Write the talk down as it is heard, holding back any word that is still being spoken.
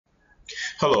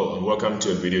Hello and welcome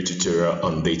to a video tutorial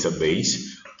on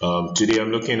database. Today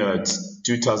I'm looking at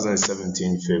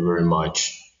 2017 February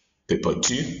March paper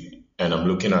 2 and I'm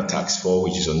looking at task 4,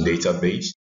 which is on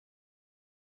database.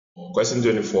 Question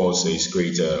 24 says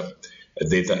create a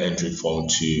data entry form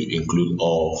to include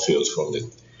all fields from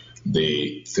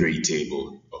the three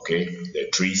table, okay, the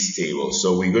trees table.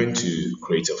 So we're going to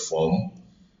create a form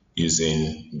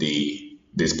using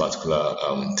this particular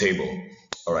table.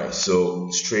 All right, so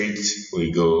straight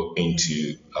we go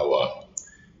into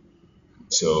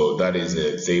so that is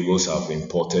the tables I've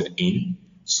imported in.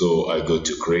 So I go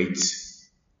to create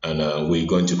and we're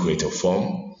going to create a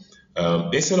form.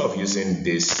 Instead of using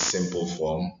this simple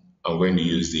form, I'm going to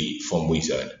use the form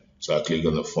wizard. So I click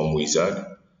on the form wizard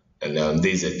and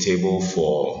there's a table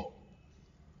for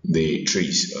the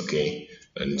trees, okay?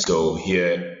 And so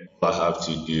here all I have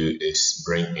to do is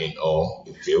bring in all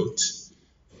the fields,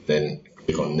 then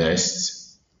click on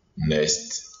next,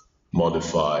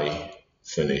 modify,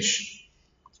 finish.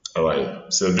 All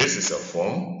right, so this is a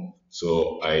form.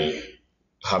 So I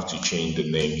have to change the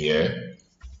name here.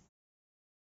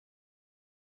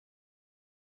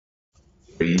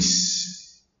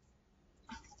 Please.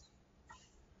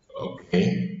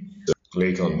 Okay, so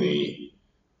click on the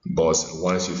box.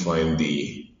 Once you find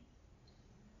the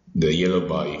yellow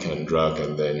bar, you can drag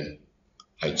and then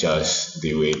adjust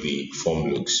the way the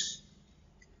form looks.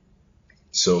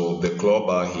 So the claw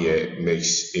bar here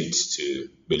makes it to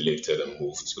be lifted and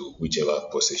moved to whichever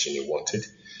position you want it.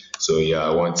 So yeah,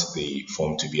 I want the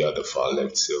form to be at the far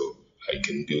left, so I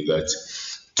can do that.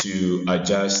 To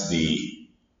adjust the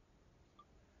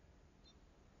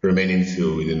remaining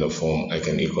field within the form, I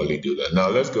can equally do that. Now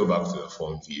let's go back to the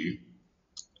form view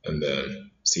and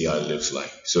then see how it looks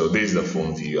like. So this is the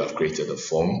form view. I've created a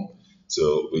form.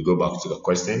 So we go back to the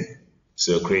question.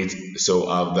 So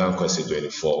I've done question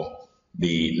 24.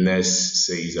 The next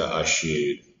says that I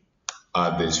should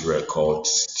add these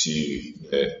records to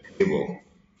the table.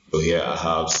 So here I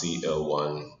have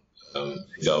CL1,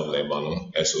 Cedar of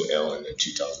Lebanon, SOL, and then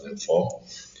 2004.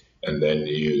 And then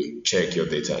you check your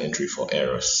data entry for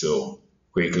errors. So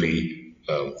quickly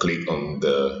click on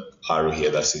the arrow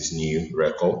here that says new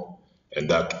record, and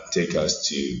that takes us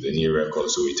to the new record.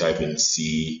 So we type in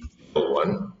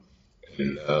CL1,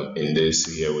 and in this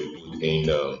here we put in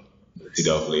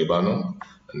Cedar of Lebanon,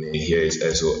 and then here is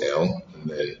SOL, and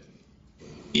then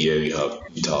here we have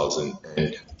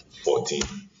 2014.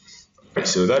 Right,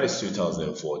 so that is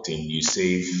 2014. You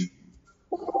save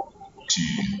to.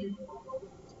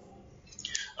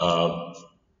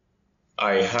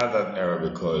 I had that error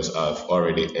because I've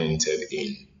already entered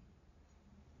in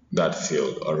that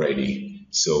field already.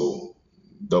 So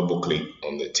double click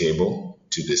on the table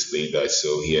to display that.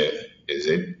 So here is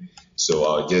it. So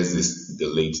I'll just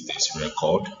delete this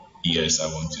record. Yes, I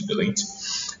want to delete.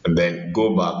 And then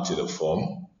go back to the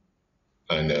form.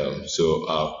 And so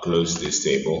I'll close this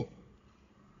table.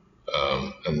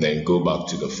 And then go back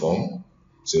to the form.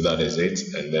 So that is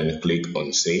it. And then click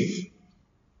on save.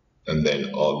 And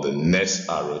then on the next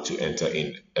arrow to enter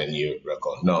in a new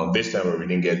record. Now this time we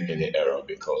didn't get any error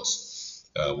because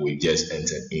we just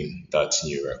entered in that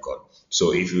new record.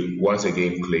 So if you once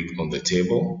again click on the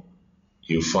table,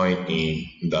 you find in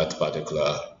that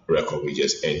particular record we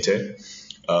just entered.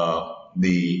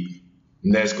 The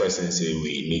next question says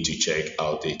we need to check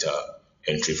our data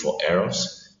entry for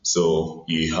errors. So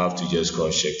you have to just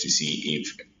cross check to see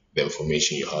if the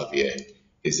information you have here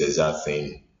is the exact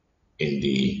thing in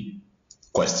the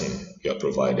question you are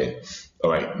provided. All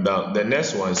right, now the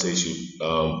next one says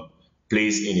you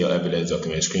place in your evidence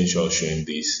document screenshot showing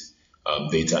this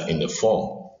data in the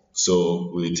form.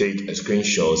 So we take a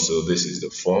screenshot. So this is the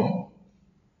form.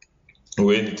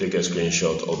 We're going to take a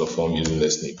screenshot of the form using the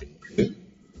snippet.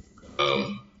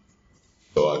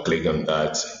 So I click on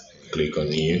that, click on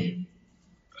new,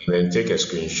 and then take a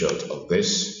screenshot of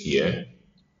this here,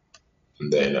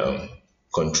 and then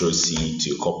Control C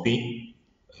to copy.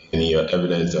 In your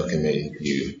evidence document,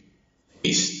 you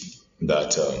paste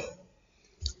that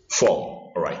form.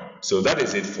 All right, so that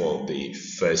is it for the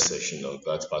first section of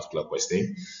that particular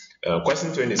question.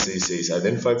 Question 26 says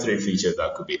identify 3 features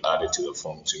that could be added to the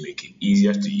form to make it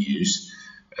easier to use,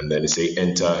 and then say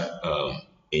enter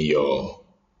in your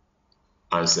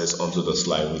answers onto the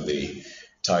slide with the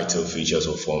title, features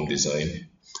of form design.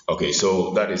 Okay,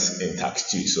 so that is in task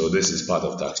 2. So this is part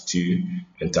of task 2,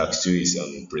 and task 2 is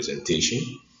on presentation.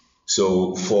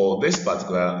 So for this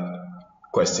particular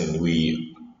question,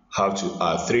 we have to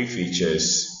add 3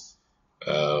 features.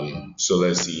 So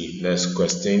let's see, next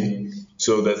question.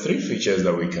 So the 3 features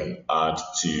that we can add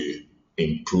to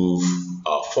improve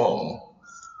our form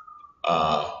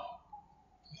are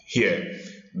here.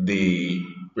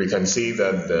 we can see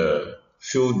that the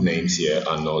field names here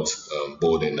are not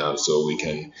bold enough, so we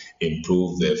can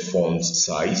improve the font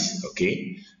size.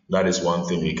 Okay, that is one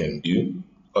thing we can do.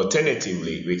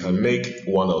 Alternatively, we can make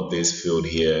one of this field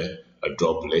here a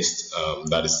drop list,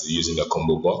 that is using the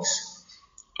combo box.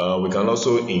 We can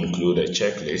also include a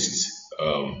checklist,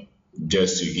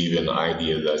 just to give you an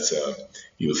idea that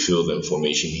you fill the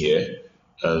information here.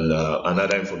 And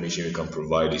another information we can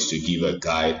provide is to give a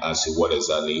guide as to what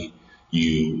exactly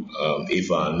you, if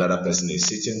another person is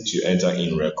sitting to enter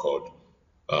in record,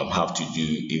 have to do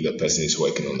if the person is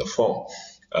working on the form.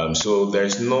 So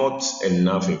there's not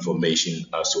enough information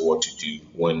as to what to do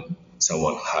when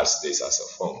someone has this as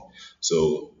a form.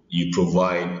 So you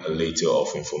provide a little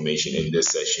of information in this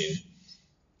session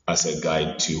as a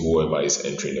guide to whoever is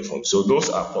entering the form. So those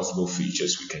are possible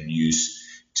features we can use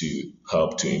to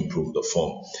help to improve the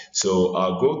form. So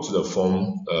I'll go to the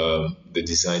form, the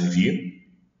design view,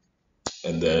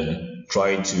 and then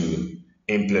try to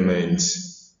implement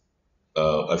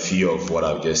a few of what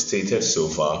I've just stated so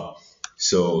far.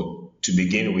 So to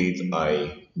begin with,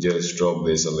 I just drop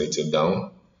this a little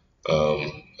down,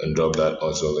 and drop that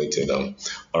also a little down.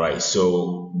 All right,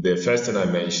 so the first thing I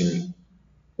mentioned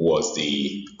was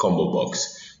the combo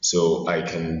box. So I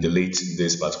can delete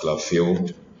this particular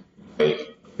field by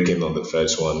clicking on the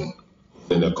first one,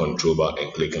 then the control bar,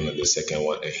 and clicking on the second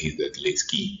one and hit the delete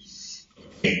key.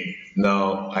 Okay.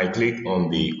 Now I click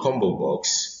on the combo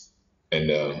box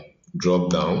and drop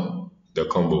down the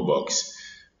combo box.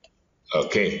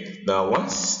 Okay, now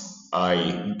once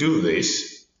I do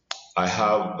this, I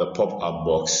have the pop-up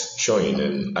box showing,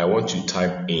 and I want to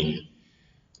type in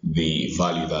the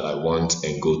value that I want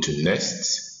and go to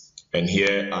next. And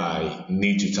here I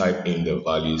need to type in the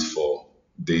values for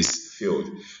this field.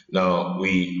 Now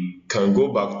we can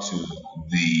go back to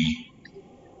the,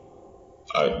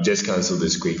 just cancel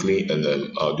this quickly and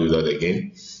then I'll do that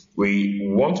again. We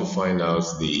want to find out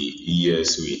the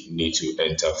years we need to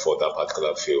enter for that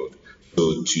particular field.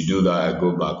 So to do that, I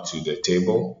go back to the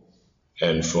table,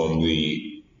 and from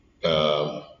the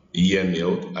year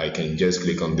mailed, I can just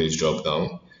click on this drop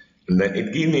down, and then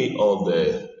it gives me all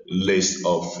the list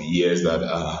of years that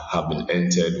have been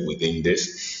entered within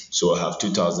this. So I have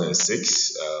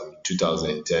 2006,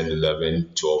 2010,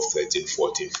 11, 12, 13,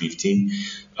 14, 15.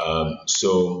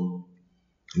 So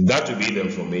that will be the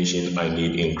information I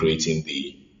need in creating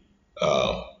the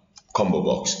combo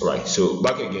box. Right, so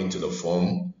back again to the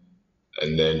form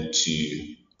and then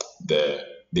to the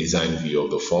design view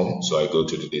of the form. So I go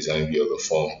to the design view of the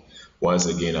form. Once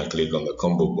again, I click on the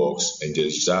combo box and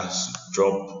just drag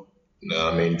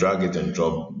it and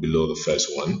drop below the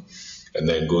first one, and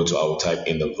then I'll type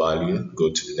in the value,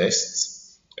 go to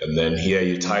next, and then here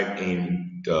you type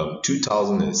in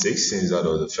 2006 since that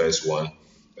was the first one,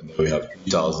 and then we have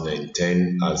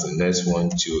 2010 as the next one,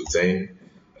 to then,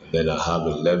 and then I have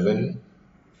 11,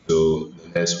 so the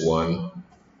next one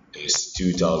is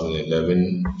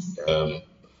 2011,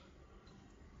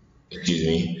 excuse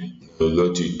me, we'll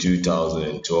go to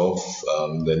 2012,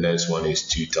 the next one is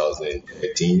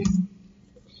 2013,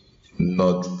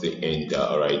 not the enter.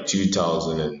 All right,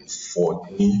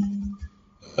 2014,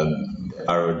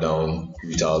 arrow down,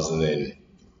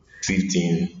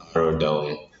 2015, arrow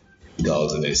down,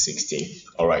 2016.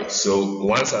 All right, so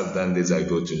once I've done this, I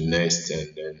go to next,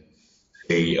 and then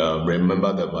they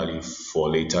remember the value for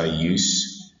later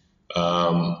use.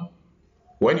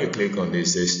 When you click on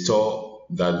this, they store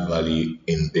that value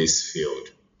in this field.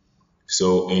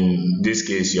 So in this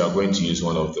case, you are going to use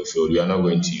one of the field. We are not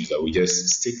going to use that. We just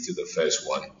stick to the first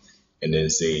one and then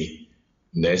say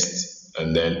next.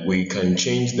 And then we can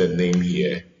change the name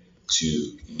here to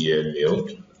year mailed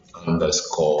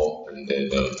underscore and then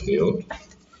mailed,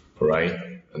 right?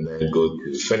 And then go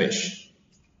to finish.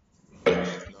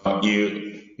 Now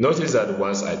you notice that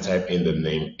once I type in the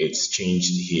name, it's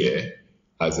changed here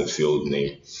as a field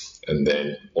name. And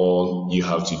then all you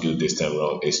have to do this time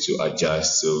around is to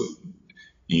adjust. So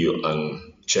you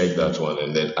uncheck that one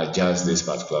and then adjust this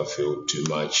particular field to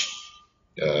match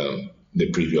the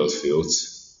previous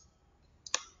fields.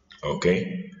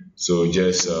 Okay, so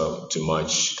just to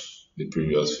match the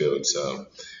previous fields,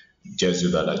 just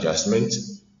do that adjustment.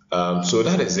 So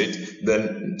that is it.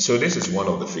 Then, so this is one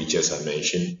of the features I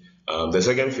mentioned. The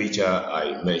second feature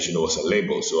I mentioned was a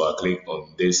label. So I click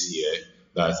on this here,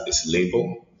 that is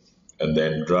label, and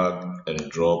then drag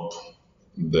and drop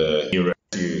you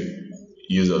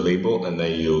use a label, and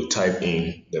then you type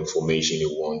in the information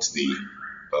you want the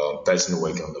person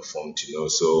working on the form to know.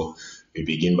 So we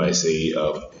begin by saying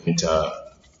enter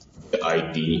the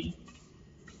ID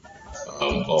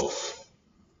of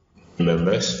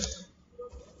members.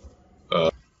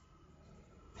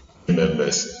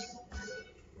 members.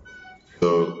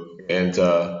 So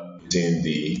enter using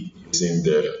the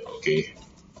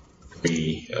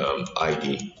free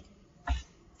ID.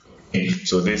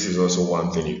 So this is also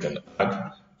one thing you can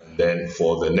add. And then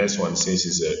for the next one, since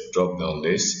it's a drop down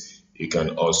list, you can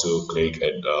also click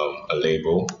at a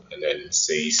label and then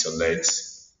say select.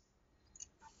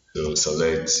 So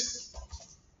select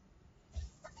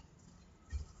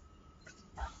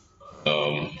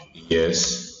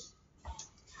yes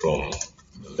from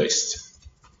the list.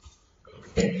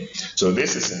 Okay. So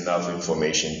this is enough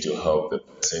information to help the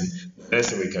person. The next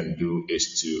thing we can do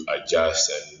is to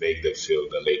adjust and make the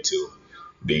field a little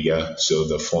bigger. So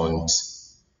the font,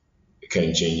 you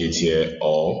can change it here,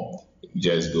 or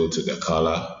just go to the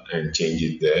color and change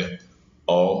it there.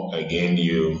 Or again,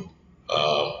 you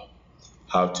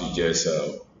have to just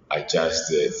adjust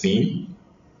the theme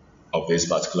of this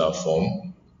particular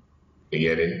form. You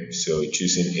get it? So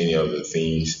choosing any of the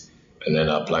themes and then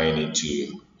applying it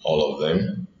to all of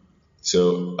them.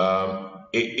 So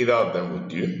either of them would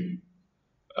do.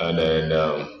 And then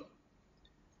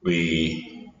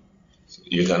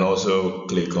you can also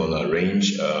click on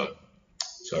arrange,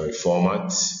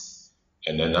 format.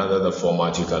 And then under the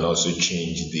format, you can also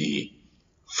change the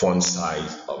font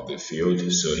size of the field.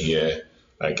 So here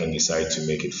I can decide to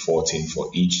make it 14 for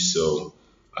each. So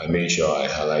I make sure I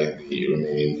highlight the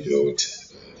remaining field,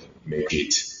 make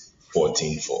it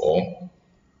 14 for all.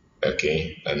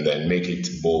 Okay, and then make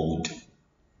it bold.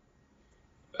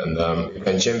 And you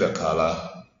can change the color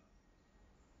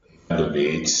a little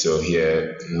bit. So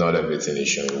here, not everything is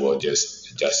showing well,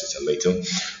 just adjust it a little.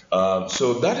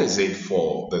 So that is it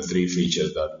for the three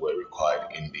features that were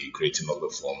required in the creating of the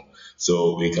form.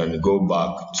 So we can go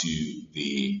back to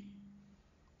the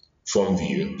form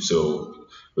view. So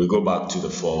we go back to the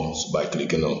forms by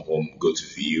clicking on home, go to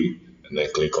view, and then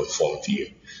click on form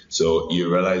view. So you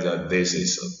realize that this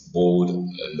is bold,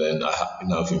 and then I have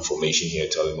enough information here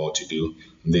telling me what to do.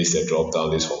 This is a drop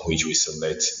down list from which we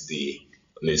select the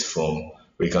list from.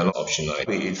 We can optionalize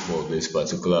it for this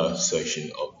particular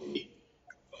section of the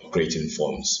creating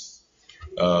forms.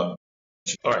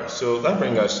 Alright, so that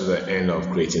brings us to the end of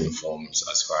creating forms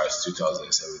as far as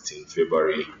 2017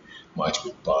 February March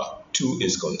with Part 2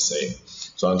 is concerned.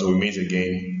 So until we meet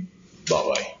again, bye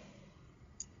bye.